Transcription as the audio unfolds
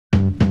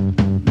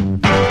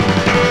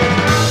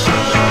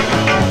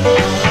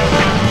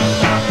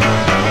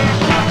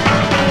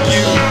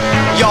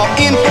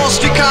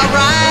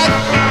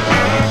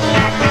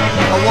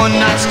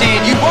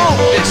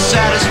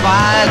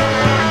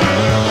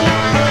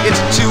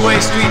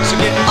streets are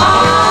getting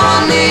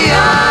on the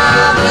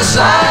other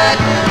side.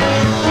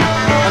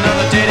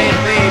 Another dead-end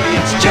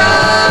baby, it's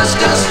just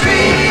a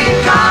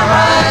streetcar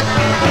ride.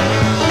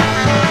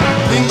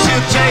 Things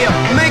he'll tell you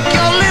make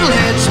your little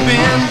head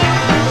spin,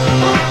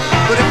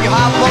 but if your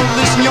heart won't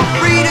listen, you're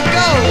free to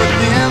go with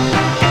him.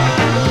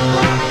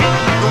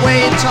 The way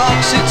he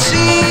talks, it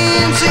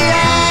seems he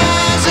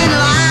hasn't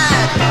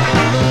lied,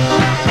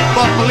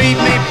 but believe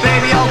me,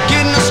 baby, you're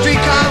getting a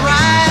streetcar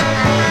ride.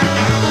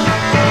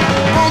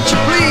 Won't you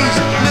please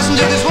listen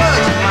to these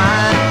words of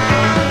mine,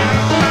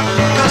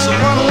 'cause a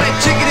one-way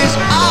ticket is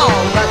all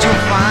that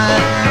you'll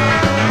find.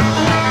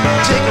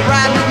 Take a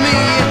ride with me,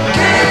 it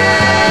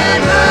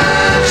can't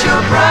hurt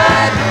your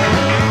pride.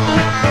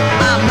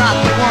 I'm not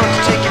the one to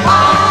take you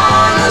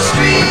on a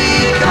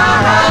streetcar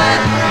ride.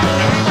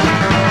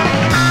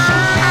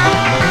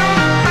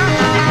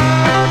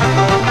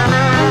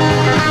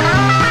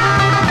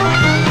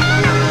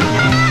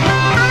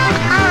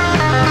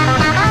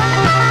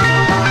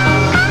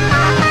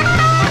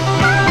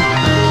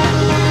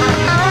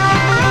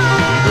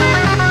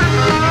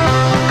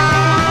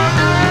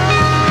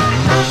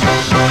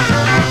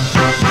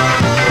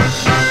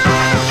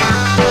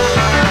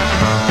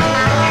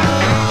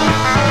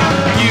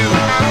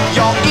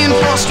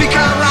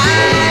 Streetcar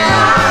ride,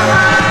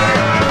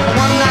 a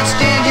one-night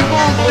stand, you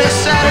won't be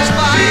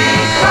satisfied.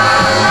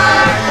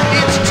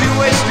 It's a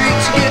two-way street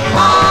to get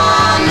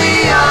on the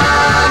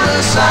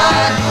other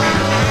side.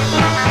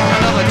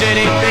 Another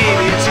dead-end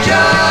baby, it's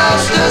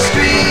just a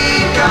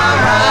streetcar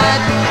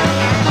ride.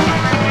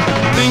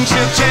 Things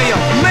he'll tell you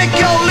make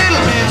your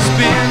little head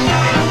spin,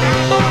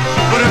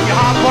 but if your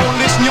heart won't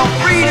listen, you're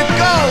free to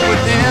go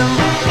with him.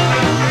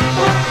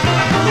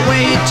 The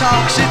way he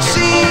talks, it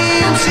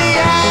seems he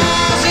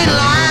hasn't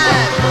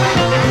lied,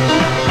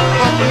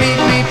 but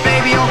believe me,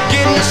 baby, you're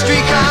getting a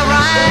streetcar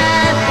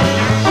ride.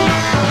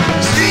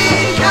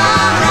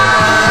 Streetcar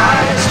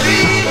ride,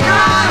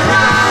 streetcar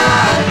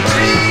ride,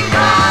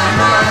 streetcar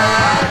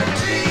ride,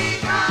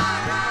 streetcar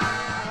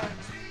ride.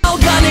 Oh,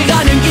 gonna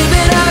give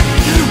it up.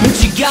 What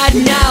you got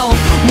now?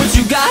 What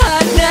you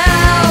got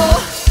now?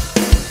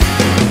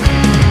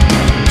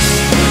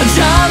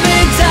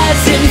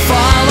 Traumatizing,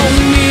 follow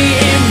me,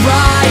 it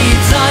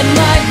rides on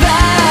my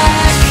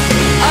back.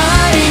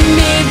 I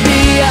may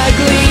be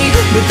ugly,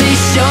 but they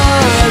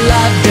sure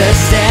love to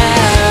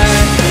stare.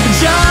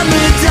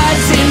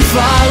 Traumatizing,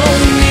 follow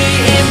me,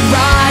 it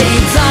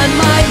rides on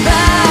my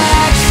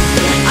back.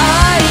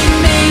 I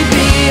may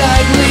be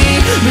ugly,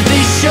 but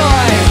they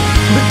sure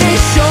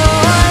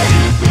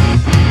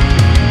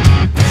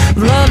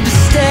love to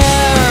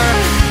stare.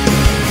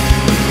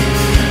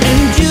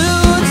 And you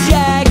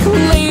check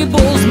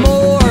labels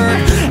more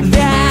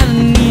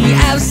than the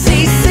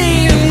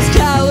FCC's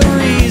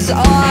calories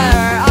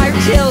are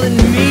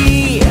killing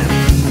me.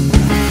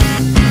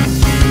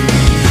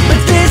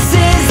 But this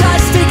is a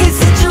sticky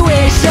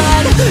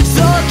situation,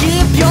 so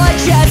keep your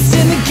chest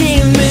in the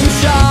game and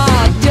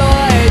chop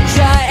your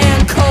try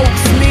and coax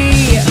me.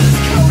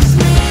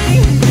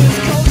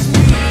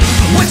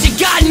 What you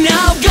got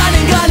now?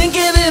 Gonna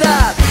give it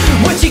up.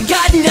 What you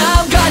got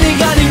now? Gonna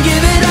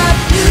give it up.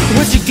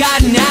 What you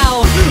got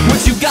now?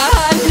 What you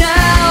got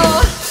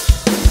now?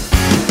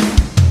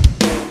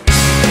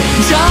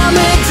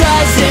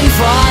 Traumatizing,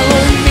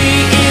 follow me,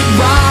 it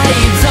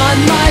rides on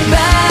my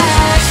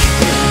back.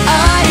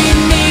 I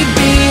may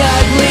be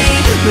ugly,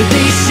 but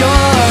they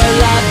sure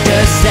love to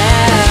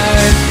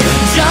stare.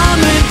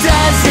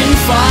 Traumatizing,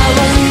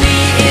 follow me,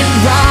 it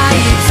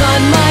rides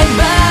on my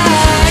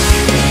back.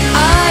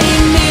 I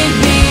may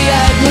be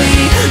ugly,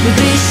 but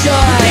they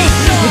sure.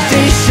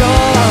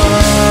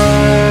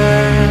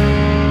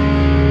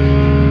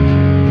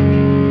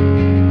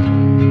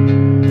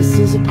 This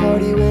is a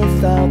party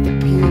without the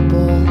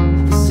people.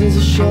 This is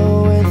a show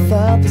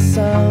without the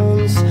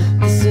sounds.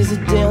 This is a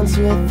dance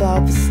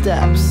without the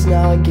steps.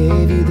 Now I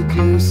gave you the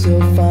clue, so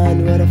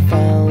find what I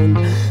found.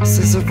 This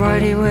is a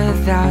party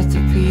without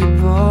the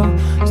people.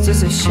 This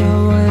is a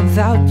show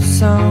without the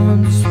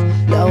sounds.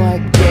 Now I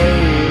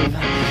gave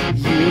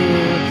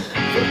you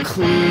the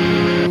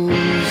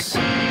clues,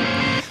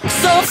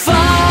 so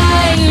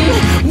find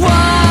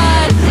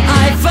what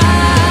I found.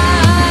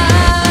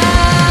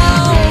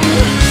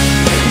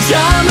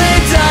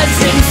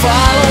 Traumatizing,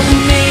 follow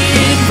me,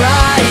 it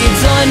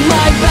rides on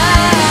my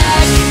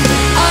back.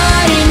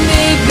 I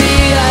may be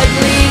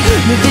ugly,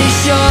 but they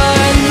sure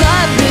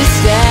love to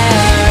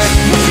stare.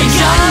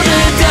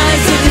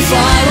 Traumatizing,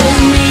 follow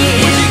me,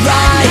 it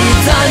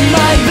rides on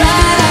my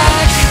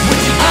back.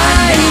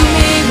 I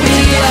may be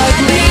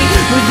ugly,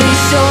 but they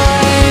sure